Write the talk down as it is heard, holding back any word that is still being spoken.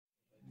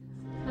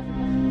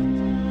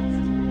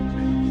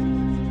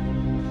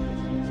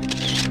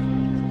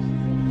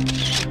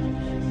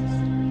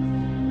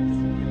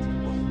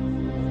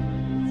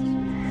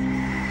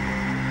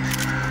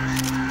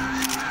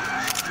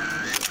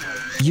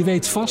Je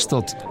weet vast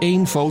dat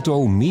 1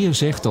 foto meer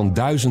zegt dan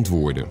 1000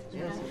 woorden.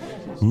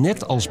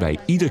 Net als bij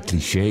ieder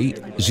cliché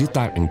zit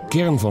daar een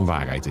kern van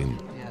waarheid in.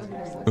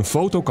 Een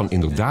foto kan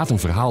inderdaad een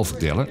verhaal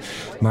vertellen,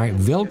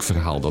 maar welk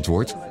verhaal dat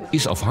wordt,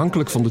 is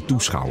afhankelijk van de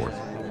toeschouwer.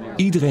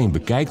 Iedereen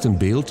bekijkt een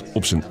beeld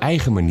op zijn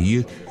eigen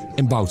manier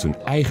en bouwt een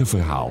eigen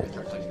verhaal.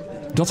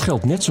 Dat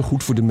geldt net zo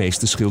goed voor de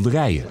meeste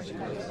schilderijen.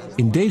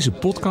 In deze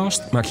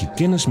podcast maak je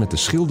kennis met de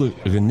schilder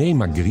René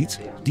Magritte,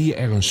 die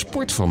er een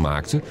sport van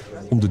maakte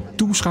om de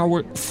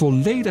toeschouwer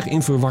volledig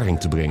in verwarring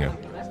te brengen.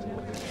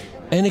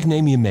 En ik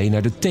neem je mee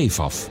naar de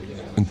TEFAF,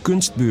 een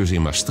kunstbeurs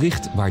in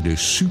Maastricht waar de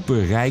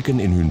superrijken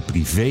in hun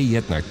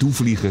privéjet naartoe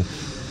vliegen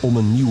om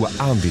een nieuwe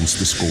aanwinst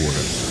te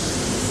scoren.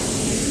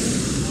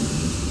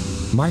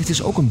 Maar het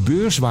is ook een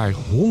beurs waar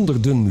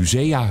honderden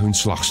musea hun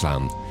slag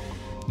slaan.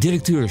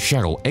 Directeur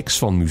Charles X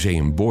van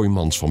Museum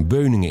Boijmans van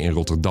Beuningen in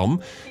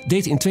Rotterdam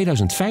deed in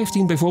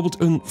 2015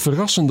 bijvoorbeeld een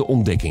verrassende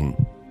ontdekking.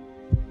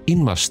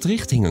 In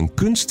Maastricht hing een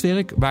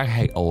kunstwerk waar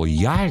hij al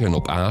jaren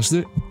op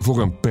aasde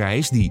voor een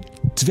prijs die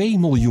 2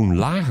 miljoen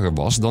lager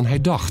was dan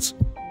hij dacht.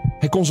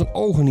 Hij kon zijn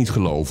ogen niet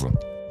geloven.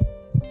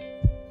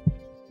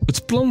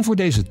 Het plan voor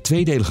deze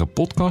tweedelige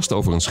podcast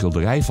over een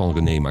schilderij van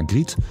René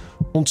Magritte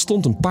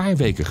ontstond een paar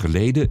weken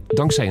geleden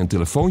dankzij een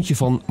telefoontje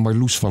van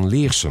Marloes van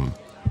Leersum.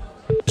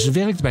 Ze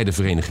werkt bij de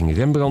vereniging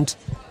Rembrandt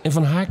en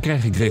van haar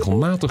krijg ik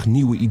regelmatig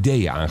nieuwe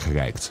ideeën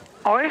aangereikt.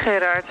 Hoi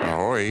Gerard.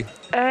 Hoi.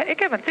 Ik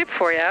heb een tip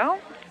voor jou.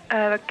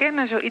 We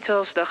kennen zoiets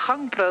als de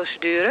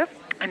gangprocedure.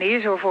 En die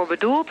is ervoor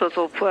bedoeld dat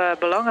op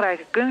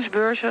belangrijke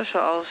kunstbeurzen,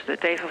 zoals de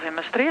TEFAF in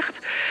Maastricht,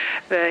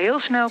 we heel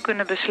snel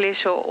kunnen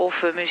beslissen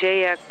of we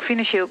musea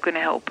financieel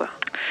kunnen helpen.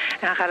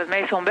 En dan gaat het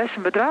meestal om best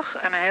een bedrag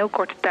en een heel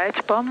korte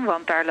tijdspan,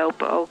 want daar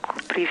lopen ook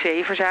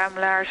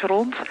privéverzamelaars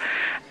rond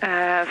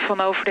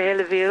van over de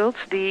hele wereld,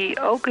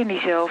 die ook in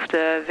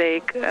diezelfde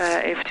week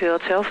eventueel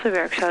hetzelfde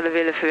werk zouden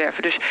willen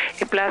verwerven. Dus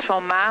in plaats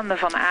van maanden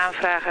van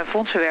aanvragen en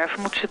fondsen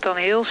werven, moeten ze het dan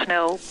heel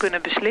snel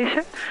kunnen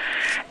beslissen.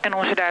 En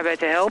om ze daarbij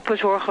te helpen,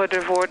 zorgen we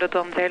ervoor dat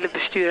dan het hele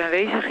bestuur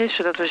aanwezig is,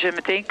 zodat we ze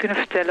meteen kunnen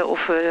vertellen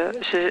of we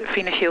ze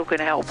financieel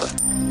kunnen helpen.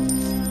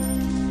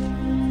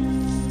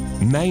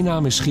 Mijn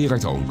naam is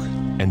Gerard Oonk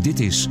en dit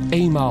is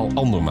Eenmaal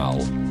Andermaal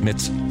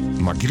met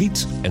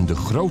Magritte en de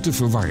grote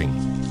verwarring.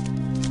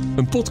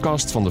 Een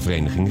podcast van de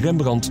vereniging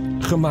Rembrandt,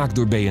 gemaakt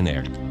door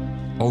BNR.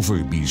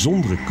 Over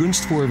bijzondere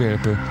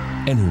kunstvoorwerpen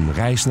en hun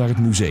reis naar het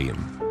museum.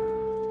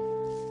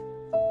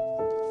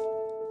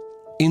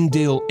 In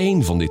deel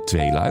 1 van dit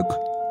tweeluik,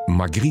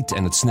 Magritte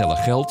en het snelle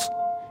geld,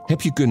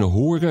 heb je kunnen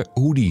horen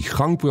hoe die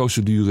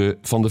gangprocedure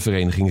van de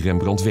vereniging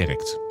Rembrandt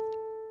werkt.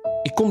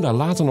 Ik kom daar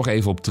later nog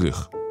even op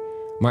terug.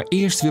 Maar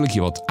eerst wil ik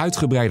je wat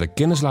uitgebreider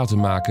kennis laten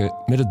maken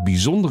met het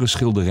bijzondere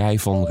schilderij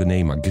van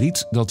René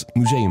Magritte dat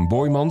Museum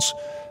Boijmans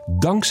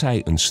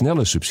dankzij een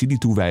snelle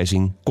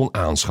subsidietoewijzing kon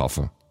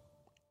aanschaffen.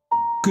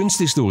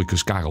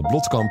 Kunsthistoricus Karel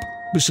Blotkamp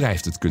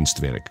beschrijft het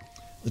kunstwerk.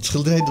 Het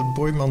schilderij dat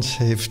Boijmans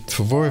heeft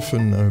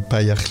verworven een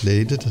paar jaar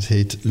geleden, dat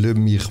heet Le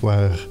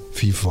Miroir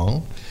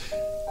Vivant,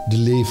 de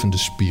levende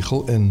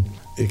spiegel. En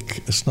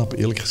ik snap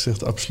eerlijk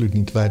gezegd absoluut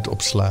niet waar het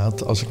op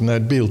slaat als ik naar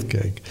het beeld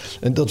kijk.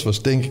 En dat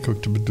was denk ik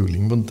ook de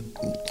bedoeling. Want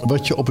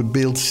wat je op het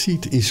beeld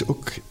ziet is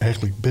ook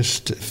eigenlijk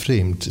best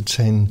vreemd. Het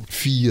zijn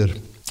 4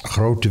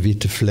 grote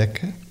witte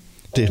vlekken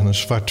tegen een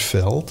zwart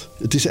veld.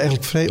 Het is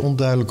eigenlijk vrij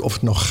onduidelijk of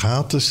het nog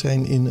gaten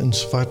zijn in een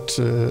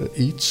zwart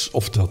iets,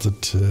 of dat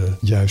het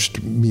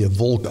juist meer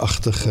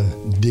wolkachtige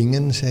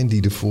dingen zijn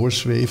die ervoor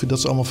zweven. Dat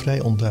is allemaal vrij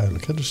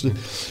onduidelijk. Hè? Dus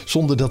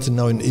zonder dat er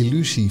nou een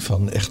illusie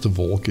van echte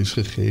wolk is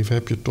gegeven,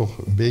 heb je toch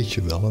een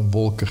beetje wel een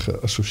wolkige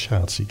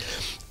associatie.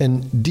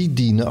 En die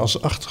dienen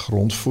als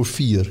achtergrond voor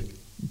 4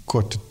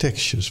 korte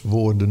tekstjes,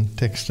 woorden,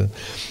 teksten,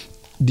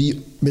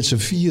 die met z'n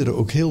 4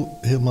 ook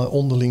helemaal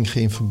onderling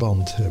geen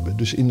verband hebben.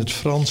 Dus in het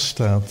Frans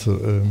staat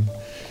er,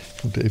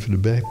 ik moet even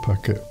erbij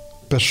pakken,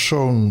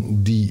 persoon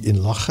die in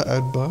lachen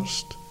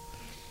uitbarst,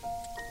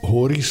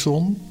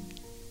 horizon,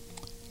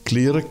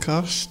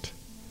 klerenkast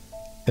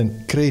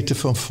en kreten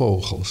van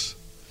vogels.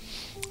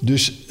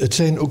 Dus het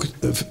zijn ook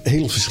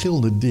heel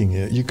verschillende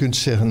dingen. Je kunt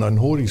zeggen, nou, een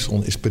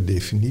horizon is per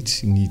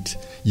definitie niet.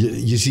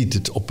 Je ziet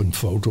het op een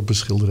foto, op een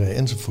schilderij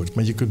enzovoort,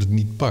 maar je kunt het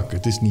niet pakken.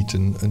 Het is niet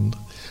een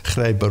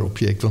grijpbaar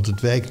object, want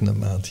het wijkt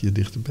naarmate je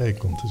dichterbij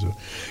komt en zo.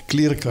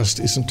 Klerenkast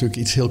is natuurlijk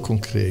iets heel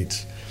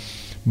concreets.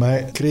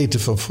 Maar kreten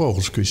van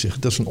vogels kun je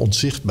zeggen, dat is een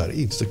onzichtbaar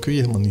iets. Dat kun je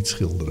helemaal niet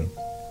schilderen.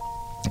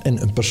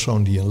 En een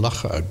persoon die een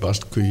lachen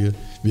uitbarst kun je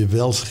weer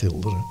wel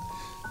schilderen.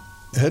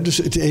 Dus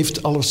het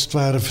heeft als het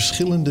ware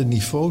verschillende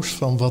niveaus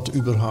van wat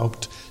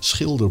überhaupt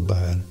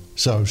schilderbaar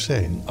zou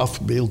zijn.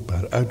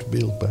 Afbeeldbaar,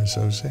 uitbeeldbaar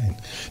zou zijn.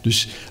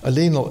 Dus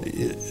alleen al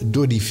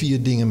door die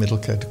 4 dingen met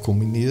elkaar te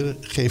combineren,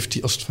 geeft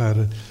hij als het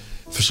ware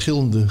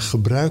verschillende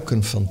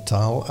gebruiken van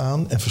taal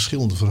aan en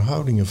verschillende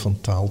verhoudingen van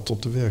taal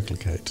tot de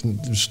werkelijkheid.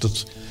 Dus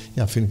dat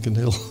vind ik een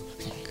heel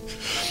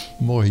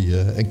mooi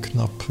en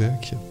knap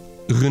werkje.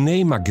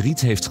 René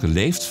Magritte heeft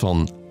geleefd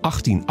van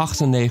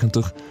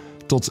 1898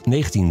 tot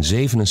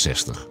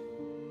 1967.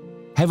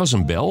 Hij was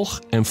een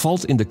Belg en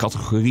valt in de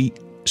categorie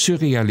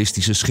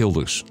surrealistische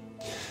schilders.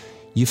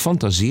 Je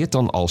fantaseert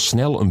dan al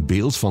snel een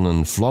beeld van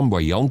een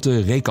flamboyante,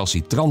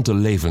 recalcitrante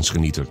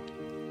levensgenieter.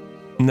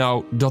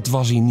 Nou, dat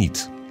was hij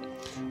niet.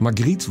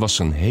 Magritte was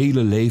zijn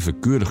hele leven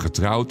keurig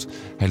getrouwd,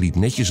 hij liet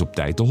netjes op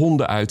tijd de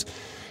honden uit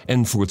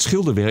en voor het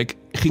schilderwerk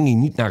ging hij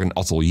niet naar een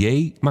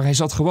atelier, maar hij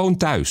zat gewoon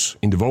thuis,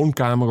 in de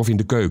woonkamer of in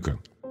de keuken.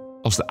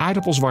 Als de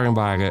aardappels warm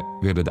waren,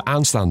 werden de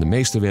aanstaande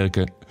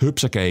meesterwerken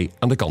hupsakee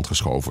aan de kant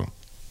geschoven.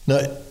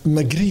 Nou,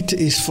 Magritte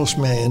is volgens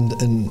mij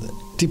een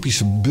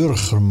typische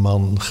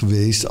burgerman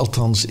geweest,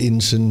 althans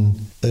in zijn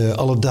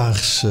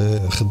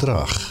alledaagse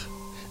gedrag.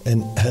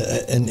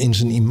 En in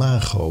zijn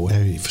imago.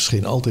 Hij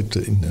verscheen altijd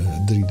in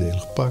een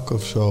driedelig pak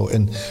of zo.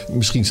 En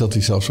misschien zat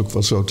hij zelfs ook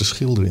wel zo te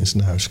schilderen in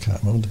zijn huiskamer.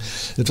 Want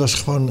het was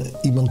gewoon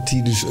iemand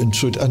die dus een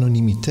soort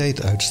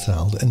anonimiteit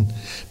uitstraalde. En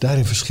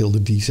daarin verschilde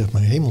hij zeg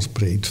maar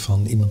hemelsbreed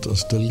van iemand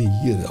als Dali,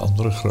 een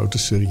andere grote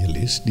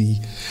surrealist, die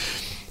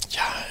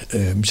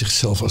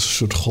zichzelf als een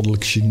soort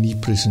goddelijk genie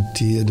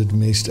presenteerde, de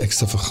meest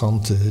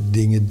extravagante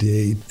dingen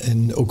deed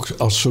en ook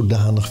als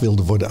zodanig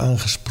wilde worden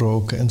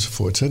aangesproken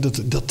enzovoort.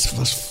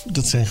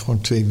 Dat zijn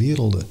gewoon twee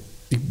werelden.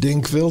 Ik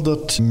denk wel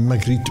dat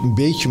Magritte een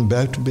beetje een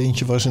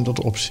buitenbeentje was in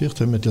dat opzicht,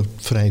 hè, met dat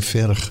vrij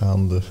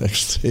verregaande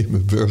extreme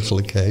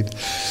burgerlijkheid.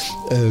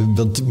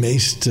 Want de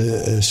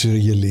meeste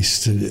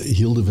surrealisten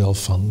hielden wel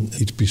van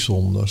iets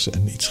bijzonders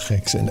en iets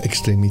geks en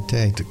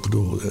extremiteit. Ik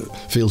bedoel,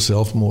 veel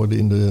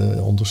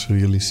zelfmoorden onder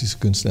surrealistische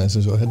kunstenaars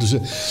en zo. Hè. Dus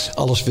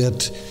alles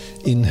werd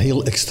in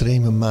heel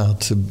extreme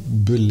mate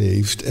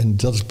beleefd. En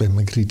dat is bij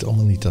Magritte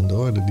allemaal niet aan de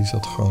orde. Die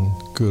zat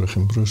gewoon keurig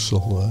in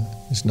Brussel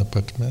in zijn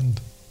appartement.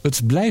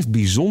 Het blijft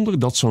bijzonder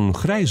dat zo'n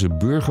grijze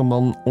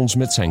burgerman ons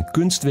met zijn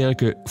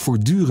kunstwerken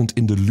voortdurend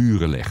in de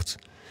luren legt.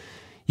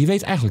 Je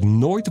weet eigenlijk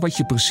nooit wat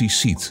je precies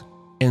ziet.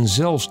 En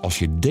zelfs als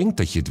je denkt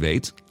dat je het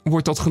weet,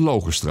 wordt dat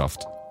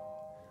gelogenstraft.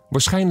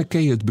 Waarschijnlijk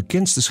ken je het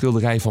bekendste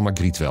schilderij van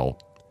Magritte wel.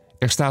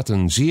 Er staat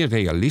een zeer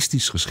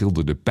realistisch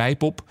geschilderde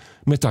pijp op,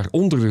 met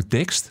daaronder de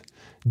tekst: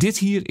 "Dit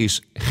hier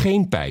is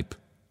geen pijp."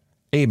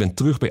 En je bent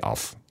terug bij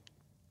af.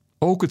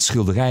 Ook het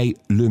schilderij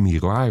Le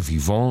Miroir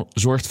Vivant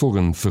zorgt voor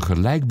een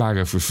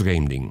vergelijkbare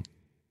vervreemding.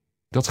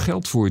 Dat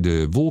geldt voor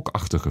de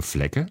wolkachtige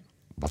vlekken.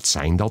 Wat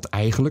zijn dat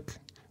eigenlijk?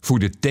 Voor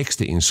de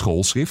teksten in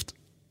schoolschrift.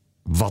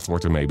 Wat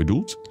wordt ermee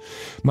bedoeld?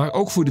 Maar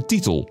ook voor de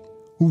titel.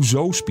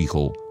 Hoezo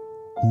spiegel?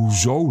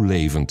 Hoezo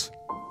levend?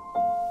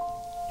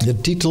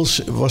 De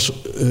titels was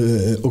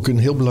ook een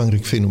heel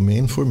belangrijk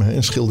fenomeen voor me.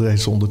 Een schilderij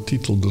zonder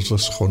titel, dat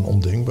was gewoon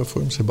ondenkbaar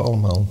voor me. Ze hebben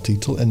allemaal een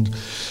titel. En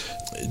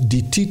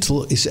die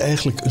titel is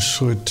eigenlijk een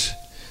soort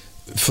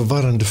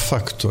verwarrende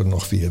factor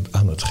nog weer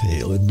aan het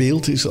geheel. Het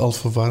beeld is al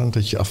verwarrend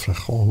dat je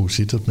afvraagt, hoe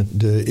zit het met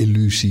de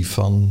illusie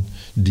van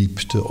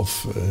diepte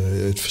of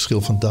het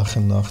verschil van dag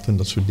en nacht en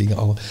dat soort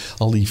dingen.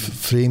 Al die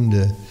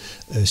vreemde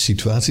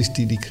situaties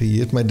die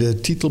creëert. Maar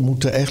de titel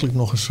moet er eigenlijk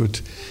nog een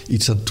soort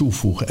iets aan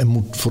toevoegen en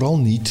moet vooral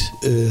niet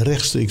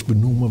rechtstreeks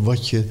benoemen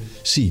wat je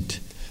ziet.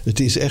 Het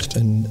is echt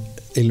een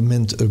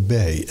element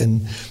erbij.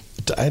 En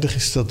het aardige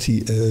is dat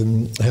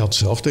hij had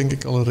zelf denk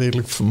ik al een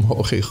redelijk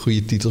vermogen in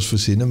goede titels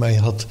verzinnen. Maar hij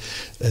had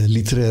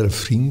literaire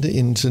vrienden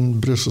in zijn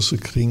Brusselse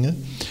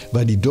kringen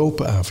waar hij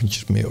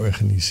dopenavondjes mee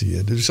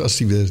organiseerde. Dus als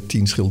hij weer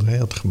 10 schilderijen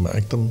had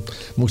gemaakt, dan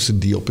moesten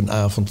die op een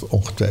avond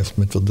ongetwijfeld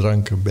met wat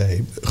drank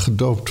erbij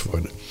gedoopt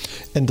worden.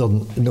 En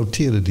dan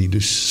noteerde hij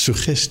dus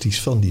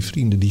suggesties van die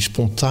vrienden die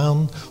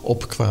spontaan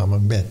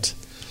opkwamen met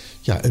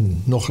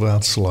een nog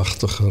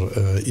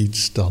raadselachtiger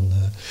iets dan.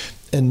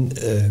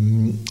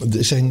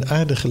 Er zijn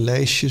aardige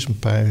lijstjes, een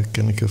paar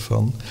ken ik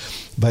ervan,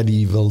 waar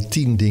hij wel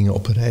 10 dingen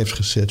op een rij heeft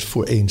gezet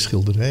voor 1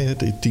 schilderij,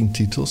 10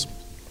 titels.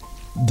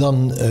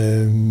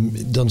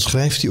 Dan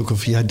schrijft hij ook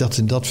over, dat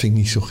en dat vind ik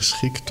niet zo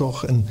geschikt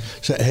toch. En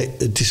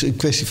het is een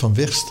kwestie van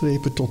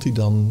wegstrepen tot hij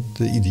dan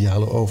de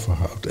ideale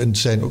overhoudt. En er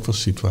zijn ook wel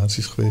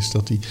situaties geweest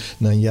dat hij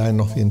na een jaar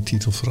nog weer een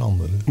titel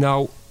veranderde.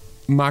 Nou,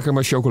 maak er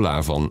maar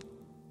chocola van.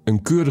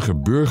 Een keurige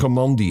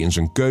burgerman die in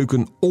zijn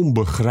keuken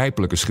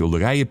onbegrijpelijke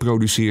schilderijen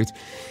produceert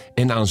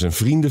en aan zijn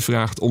vrienden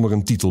vraagt om er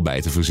een titel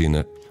bij te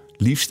verzinnen.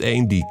 Liefst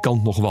één die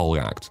kant nog wal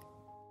raakt.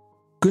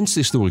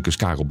 Kunsthistoricus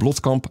Karel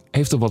Blotkamp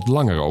heeft er wat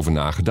langer over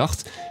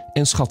nagedacht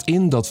en schat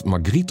in dat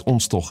Magritte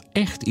ons toch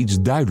echt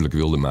iets duidelijk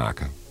wilde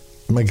maken.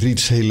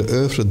 Magritte's hele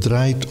oeuvre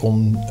draait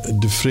om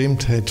de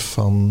vreemdheid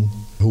van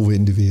hoe we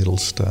in de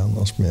wereld staan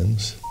als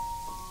mens.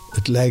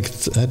 Het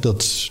lijkt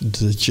dat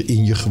je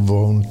in je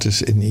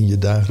gewoontes en in je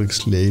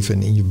dagelijks leven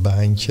en in je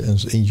baantje en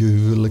in je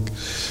huwelijk,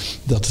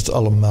 dat het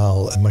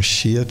allemaal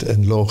marcheert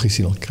en logisch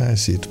in elkaar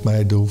zit. Maar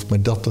er hoeft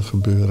maar dat te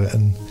gebeuren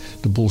en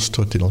de boel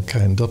stort in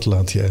elkaar en dat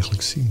laat hij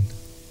eigenlijk zien.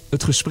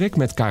 Het gesprek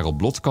met Karel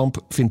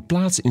Blotkamp vindt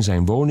plaats in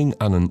zijn woning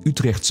aan een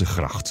Utrechtse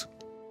gracht.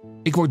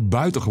 Ik word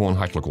buitengewoon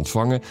hartelijk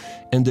ontvangen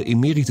en de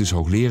emeritus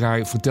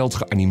hoogleraar vertelt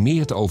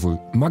geanimeerd over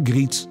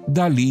Magritte,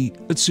 Dali,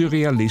 het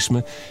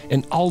surrealisme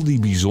en al die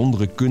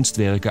bijzondere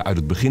kunstwerken uit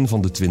het begin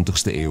van de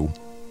 20e eeuw.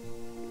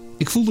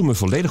 Ik voelde me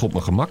volledig op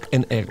mijn gemak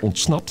en er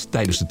ontsnapt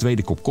tijdens de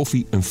tweede kop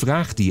koffie een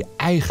vraag die je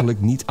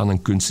eigenlijk niet aan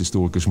een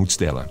kunsthistoricus moet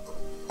stellen.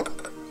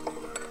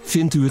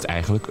 Vindt u het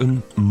eigenlijk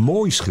een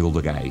mooi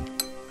schilderij?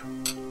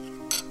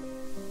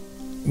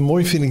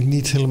 Mooi vind ik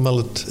niet helemaal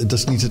dat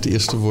is niet het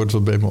eerste woord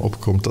wat bij me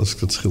opkomt als ik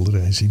dat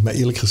schilderij zie. Maar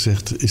eerlijk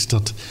gezegd is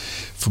dat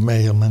voor mij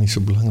helemaal niet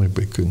zo belangrijk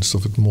bij kunst,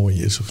 of het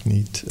mooi is of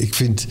niet. Ik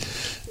vind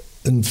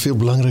een veel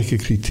belangrijker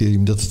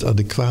criterium dat het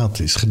adequaat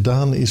is.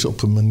 Gedaan is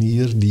op een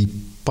manier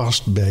die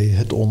past bij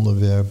het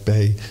onderwerp,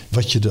 bij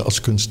wat je er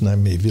als kunstenaar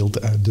mee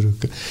wilt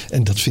uitdrukken.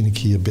 En dat vind ik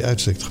hier bij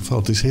uitstek het geval.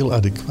 Het is heel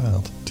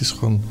adequaat. Het is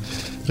gewoon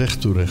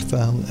recht toe recht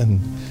aan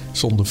en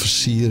zonder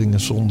versieringen,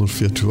 zonder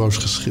virtuoos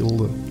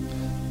geschilder.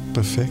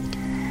 Perfect.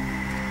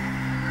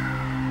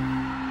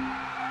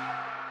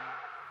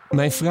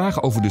 Mijn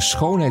vraag over de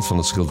schoonheid van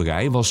het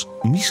schilderij was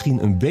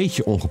misschien een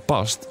beetje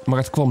ongepast, maar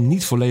het kwam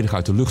niet volledig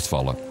uit de lucht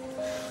vallen.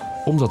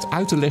 Om dat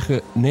uit te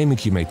leggen neem ik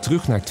je mee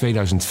terug naar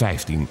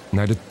 2015,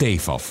 naar de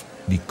TEFAF,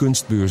 die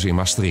kunstbeurs in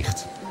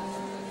Maastricht.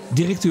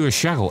 Directeur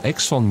Charles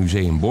X van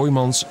Museum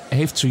Boijmans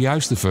heeft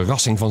zojuist de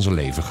verrassing van zijn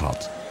leven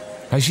gehad.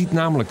 Hij ziet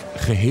namelijk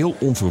geheel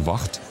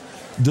onverwacht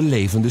de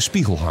levende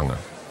spiegel hangen.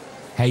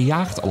 Hij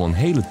jaagt al een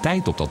hele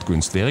tijd op dat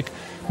kunstwerk,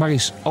 maar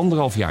is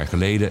 1,5 jaar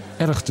geleden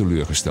erg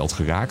teleurgesteld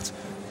geraakt,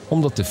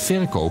 omdat de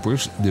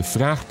verkopers de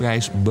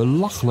vraagprijs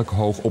belachelijk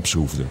hoog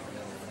opschroefden.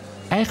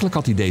 Eigenlijk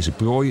had hij deze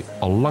prooi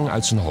al lang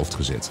uit zijn hoofd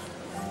gezet.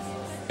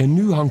 En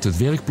nu hangt het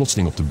werk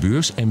plotseling op de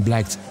beurs en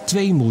blijkt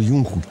 2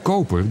 miljoen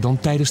goedkoper dan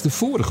tijdens de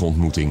vorige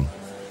ontmoeting.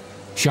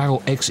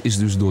 Charles X is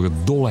dus door het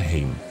dolle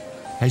heen.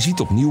 Hij ziet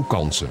opnieuw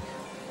kansen.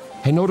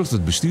 Hij nodigt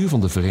het bestuur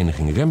van de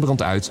vereniging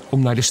Rembrandt uit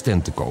om naar de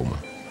stand te komen.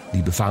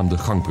 Die befaamde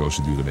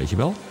gangprocedure, weet je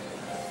wel?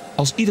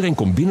 Als iedereen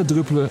komt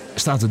binnendruppelen,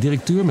 staat de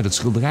directeur met het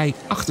schilderij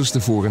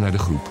achterstevoren naar de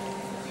groep.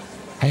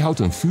 Hij houdt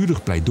een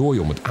vurig pleidooi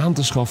om het aan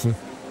te schaffen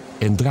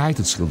en draait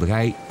het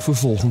schilderij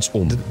vervolgens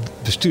om. Het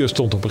bestuur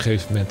stond op een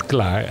gegeven moment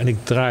klaar en ik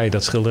draai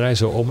dat schilderij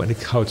zo om en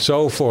ik hou het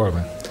zo voor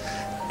me.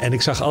 En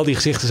ik zag al die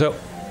gezichten zo.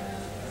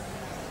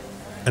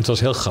 En het was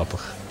heel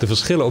grappig. De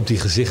verschillen op die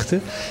gezichten.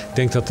 Ik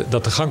denk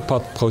dat de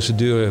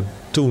gangpadprocedure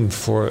toen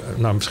voor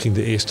misschien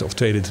de eerste of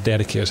tweede, de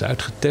derde keer is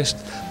uitgetest.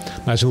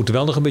 Maar ze moeten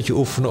wel nog een beetje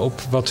oefenen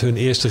op wat hun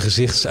eerste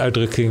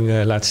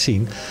gezichtsuitdrukking laat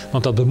zien.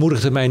 Want dat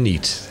bemoedigde mij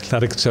niet,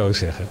 laat ik het zo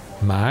zeggen.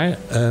 Maar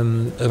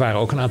er waren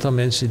ook een aantal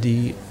mensen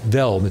die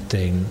wel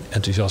meteen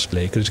enthousiast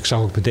bleken. Dus ik zag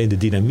ook meteen de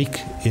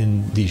dynamiek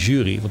in die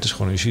jury, want het is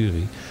gewoon een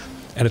jury.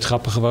 En het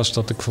grappige was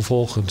dat ik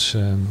vervolgens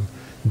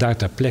daar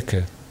ter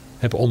plekke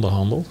heb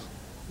onderhandeld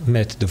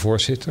met de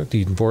voorzitter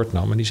die het woord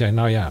nam. En die zei,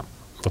 nou ja,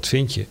 wat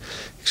vind je?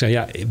 Ik zei,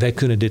 ja, wij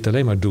kunnen dit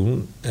alleen maar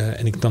doen.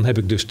 En dan heb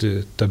ik dus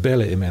de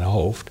tabellen in mijn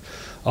hoofd.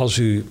 Als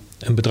u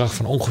een bedrag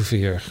van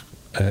ongeveer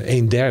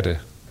 1/3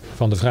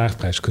 van de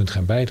vraagprijs kunt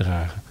gaan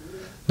bijdragen.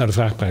 Nou, de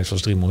vraagprijs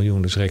was 3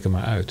 miljoen, dus reken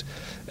maar uit.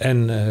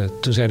 En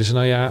toen zeiden ze,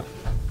 nou ja,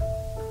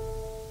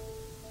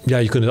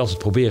 je kunt het altijd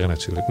proberen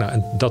natuurlijk. Nou,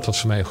 en dat was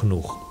voor mij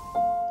genoeg.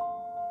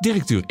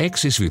 Directeur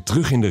X is weer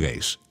terug in de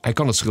race. Hij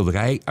kan het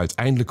schilderij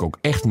uiteindelijk ook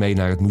echt mee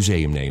naar het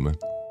museum nemen.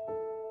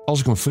 Als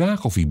ik hem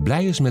vraag of hij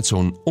blij is met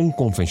zo'n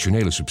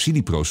onconventionele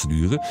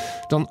subsidieprocedure,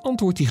 dan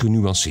antwoordt hij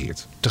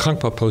genuanceerd. De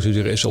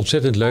gangpadprocedure is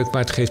ontzettend leuk,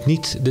 maar het geeft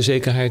niet de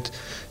zekerheid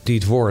die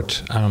het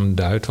woord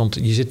aanduidt. Want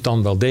je zit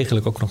dan wel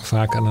degelijk ook nog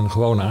vaak aan een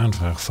gewone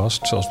aanvraag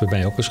vast, zoals bij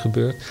mij ook is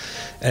gebeurd.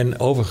 En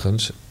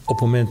overigens, op het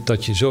moment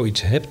dat je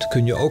zoiets hebt,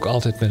 kun je ook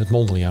altijd met het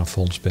Mondriaan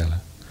Fonds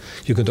bellen.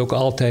 Je kunt ook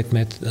altijd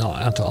met een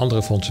aantal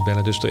andere fondsen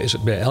bellen. Dus er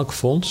is bij elk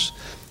fonds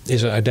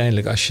is er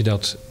uiteindelijk, als je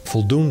dat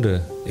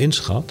voldoende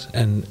inschat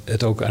en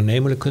het ook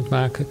aannemelijk kunt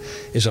maken,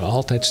 is er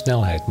altijd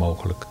snelheid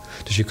mogelijk.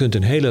 Dus je kunt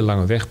een hele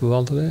lange weg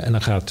bewandelen en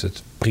dan gaat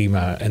het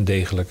prima en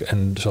degelijk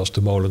en zoals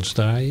de molens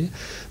draaien.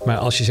 Maar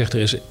als je zegt er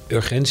is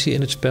urgentie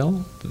in het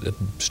spel, het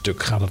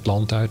stuk gaat het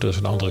land uit, er is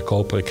een andere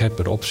koper, ik heb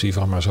een optie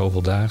van maar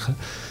zoveel dagen,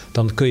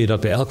 dan kun je dat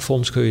bij elk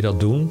fonds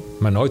doen,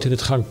 maar nooit in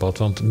het gangpad.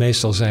 Want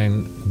meestal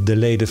zijn de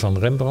leden van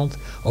Rembrandt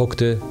ook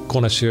de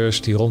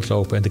connoisseurs die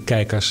rondlopen en de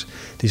kijkers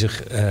die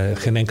zich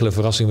geen enkele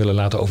verrassing willen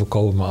laten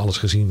overkomen, maar alles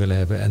gezien willen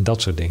hebben en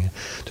dat soort dingen.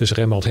 Dus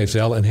Rembrandt heeft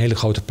wel een hele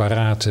grote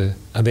parate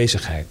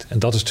aanwezigheid. En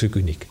dat is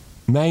natuurlijk uniek.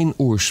 Mijn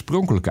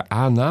oorspronkelijke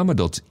aanname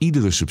dat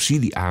iedere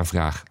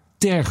subsidieaanvraag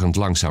tergend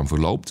langzaam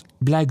verloopt,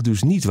 blijkt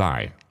dus niet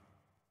waar.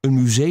 Een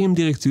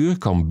museumdirecteur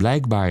kan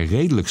blijkbaar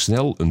redelijk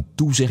snel een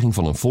toezegging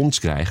van een fonds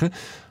krijgen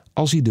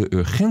als hij de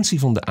urgentie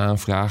van de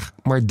aanvraag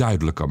maar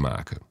duidelijk kan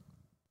maken.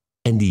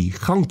 En die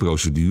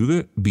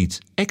gangprocedure biedt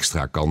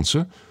extra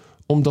kansen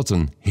omdat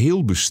een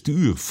heel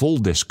bestuur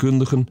vol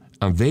deskundigen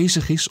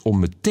aanwezig is om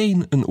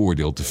meteen een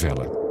oordeel te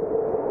vellen.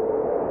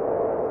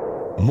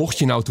 Mocht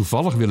je nou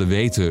toevallig willen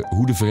weten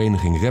hoe de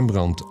vereniging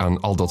Rembrandt aan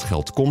al dat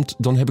geld komt,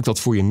 dan heb ik dat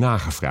voor je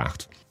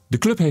nagevraagd. De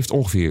club heeft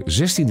ongeveer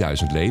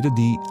 16.000 leden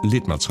die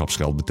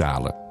lidmaatschapsgeld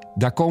betalen.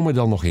 Daar komen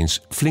dan nog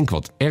eens flink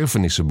wat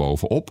erfenissen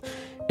bovenop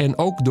en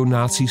ook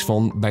donaties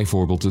van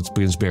bijvoorbeeld het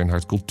Prins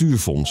Bernhard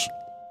Cultuurfonds.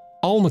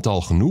 Al met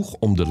al genoeg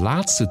om de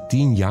laatste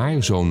 10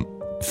 jaar zo'n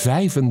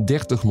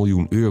 35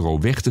 miljoen euro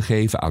weg te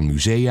geven aan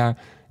musea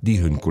die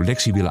hun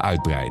collectie willen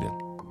uitbreiden.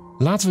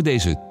 Laten we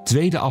deze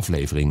tweede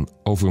aflevering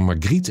over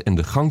Magritte en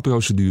de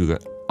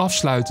gangprocedure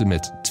afsluiten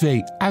met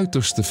 2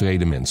 uiterst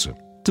tevreden mensen.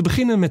 Te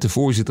beginnen met de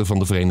voorzitter van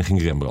de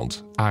vereniging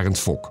Rembrandt, Arend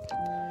Fok.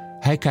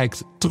 Hij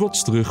kijkt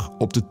trots terug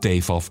op de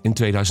TEFAF in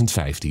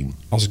 2015.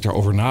 Als ik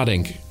daarover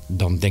nadenk,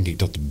 dan denk ik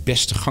dat de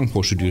beste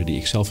gangprocedure die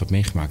ik zelf heb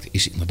meegemaakt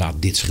is inderdaad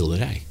dit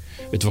schilderij.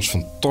 Het was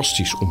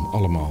fantastisch om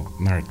allemaal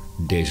naar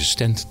deze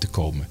stand te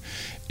komen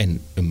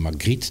en een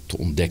Magritte te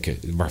ontdekken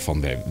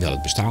waarvan wij wel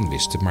het bestaan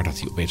wisten, maar dat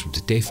hij opeens op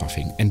de TEFAF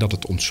hing en dat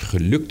het ons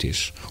gelukt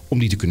is om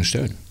die te kunnen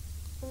steunen.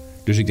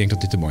 Dus ik denk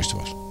dat dit de mooiste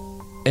was.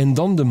 En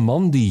dan de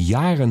man die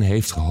jaren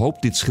heeft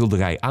gehoopt dit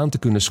schilderij aan te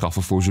kunnen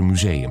schaffen voor zijn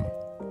museum.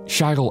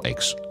 Charles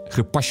X,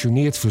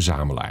 gepassioneerd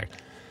verzamelaar.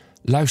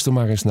 Luister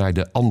maar eens naar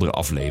de andere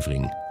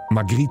aflevering,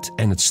 Magritte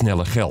en het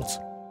snelle geld.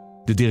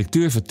 De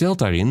directeur vertelt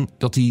daarin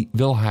dat hij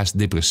wel haast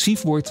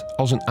depressief wordt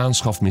als een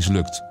aanschaf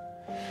mislukt.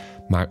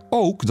 Maar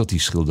ook dat hij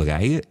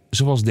schilderijen,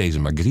 zoals deze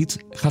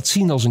Magritte, gaat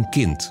zien als een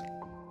kind.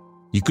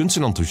 Je kunt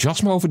zijn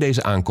enthousiasme over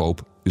deze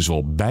aankoop dus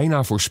wel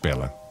bijna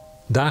voorspellen.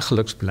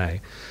 Dagelijks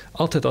blij.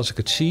 Altijd als ik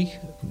het zie,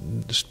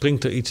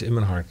 springt er iets in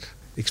mijn hart.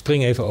 Ik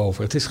spring even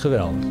over. Het is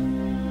geweldig.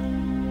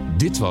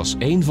 Dit was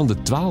een van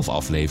de 12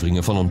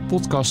 afleveringen van een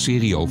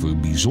podcastserie over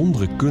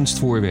bijzondere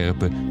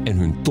kunstvoorwerpen en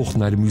hun tocht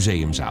naar de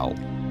museumzaal.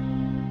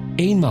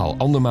 Eenmaal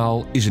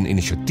andermaal is een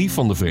initiatief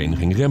van de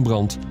Vereniging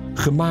Rembrandt,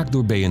 gemaakt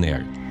door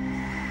BNR.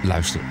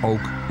 Luister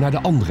ook naar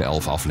de andere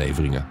 11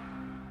 afleveringen.